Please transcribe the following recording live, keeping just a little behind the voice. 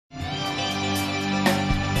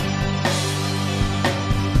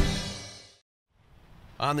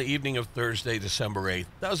On the evening of Thursday, December 8th,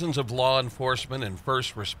 dozens of law enforcement and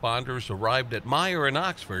first responders arrived at Meyer in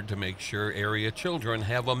Oxford to make sure area children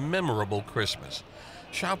have a memorable Christmas.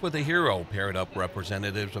 Shop with a Hero paired up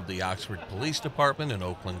representatives of the Oxford Police Department and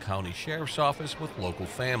Oakland County Sheriff's Office with local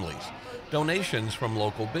families. Donations from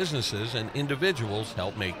local businesses and individuals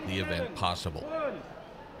helped make the event possible.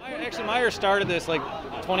 Actually, Meyer started this like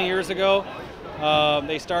 20 years ago.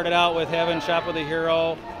 They started out with having Shop with a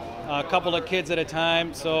Hero, a couple of kids at a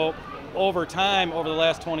time. So over time, over the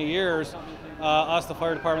last 20 years, us, the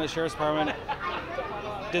fire department, the sheriff's department,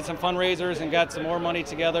 did some fundraisers and got some more money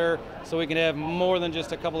together so we can have more than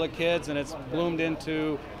just a couple of kids, and it's bloomed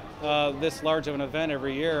into this large of an event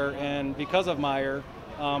every year. And because of Meyer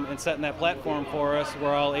and setting that platform for us,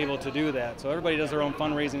 we're all able to do that. So everybody does their own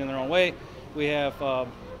fundraising in their own way. We have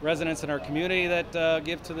residents in our community that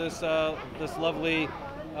give to this lovely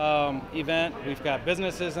event. We've got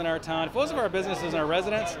businesses in our town. If most of our businesses and our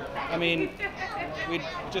residents, I mean, we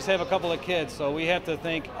just have a couple of kids, so we have to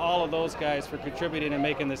thank all of those guys for contributing and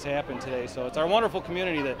making this happen today. So it's our wonderful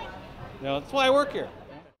community that, that's why I work here.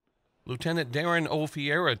 Lieutenant Darren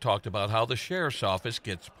Ofiera talked about how the Sheriff's Office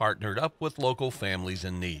gets partnered up with local families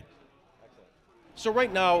in need. So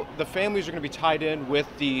right now, the families are going to be tied in with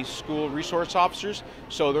the school resource officers,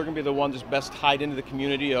 so they're going to be the ones that's best tied into the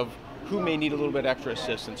community of who may need a little bit extra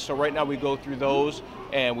assistance. So right now we go through those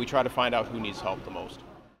and we try to find out who needs help the most.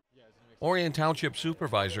 Orion Township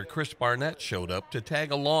Supervisor Chris Barnett showed up to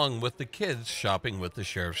tag along with the kids shopping with the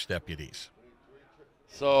sheriff's deputies.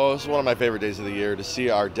 So this is one of my favorite days of the year, to see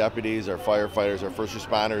our deputies, our firefighters, our first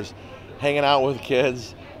responders hanging out with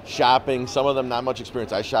kids, shopping. Some of them not much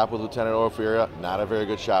experience. I shop with Lieutenant Ofiera, not a very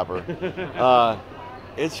good shopper.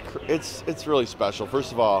 It's really special.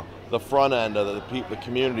 First of all, the front end of the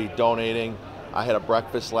community donating. I had a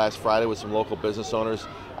breakfast last Friday with some local business owners.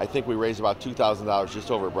 I think we raised about $2,000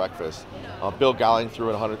 just over breakfast. Bill Golling threw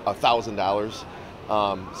in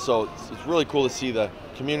 $1,000. So it's really cool to see the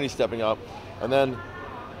community stepping up. And then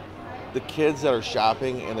the kids that are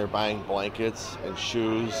shopping and they're buying blankets and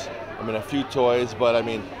shoes. I mean, a few toys, but I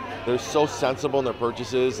mean, they're so sensible in their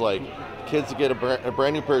purchases. Like, kids that get a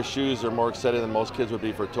brand new pair of shoes are more excited than most kids would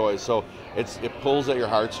be for toys. So it pulls at your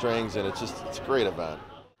heartstrings, and it's a great event.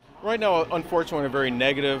 Right now, unfortunately, we're in a very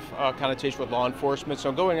negative connotation with law enforcement.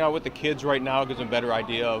 So going out with the kids right now gives them a better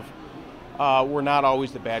idea of we're not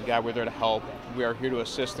always the bad guy. We're there to help. We are here to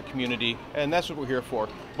assist the community, and that's what we're here for.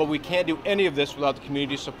 But we can't do any of this without the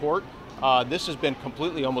community support. This has been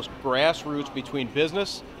completely almost grassroots between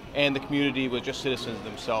business and the community with just citizens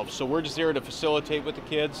themselves. So we're just there to facilitate with the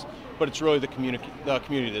kids, but it's really the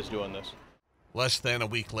community that's doing this. Less than a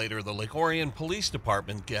week later, the Lake Orion Police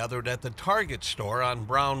Department gathered at the Target store on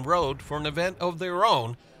Brown Road for an event of their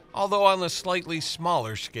own, although on a slightly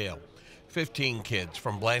smaller scale. 15 kids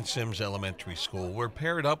from Blanche Sims Elementary School were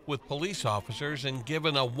paired up with police officers and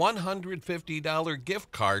given a $150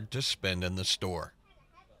 gift card to spend in the store.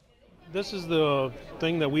 This is the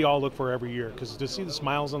thing that we all look for every year, because to see the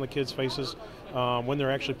smiles on the kids' faces when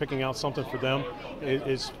they're actually picking out something for them,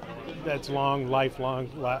 that's lifelong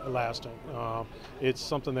lasting. It's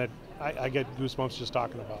something that I get goosebumps just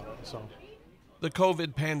talking about it. So, the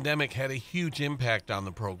COVID pandemic had a huge impact on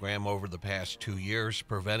the program over the past 2 years,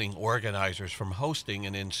 preventing organizers from hosting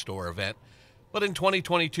an in-store event. But in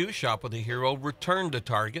 2022, Shop with a Hero returned to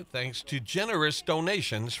Target thanks to generous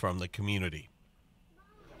donations from the community.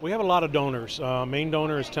 We have a lot of donors. Main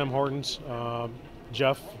donor is Tim Hortons.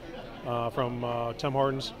 Jeff from Tim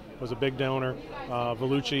Hortons was a big donor.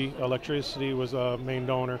 Vellucci Electricity was a main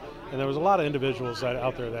donor. And there was a lot of individuals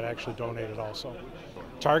out there that actually donated also.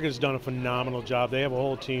 Target has done a phenomenal job. They have a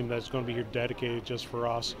whole team that's going to be here dedicated just for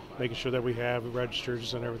us, making sure that we have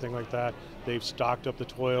registers and everything like that. They've stocked up the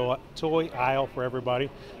toy aisle for everybody,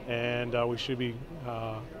 and we should be,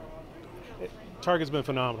 Target's been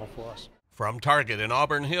phenomenal for us. From Target in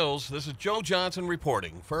Auburn Hills, this is Joe Johnson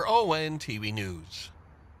reporting for ONTV News.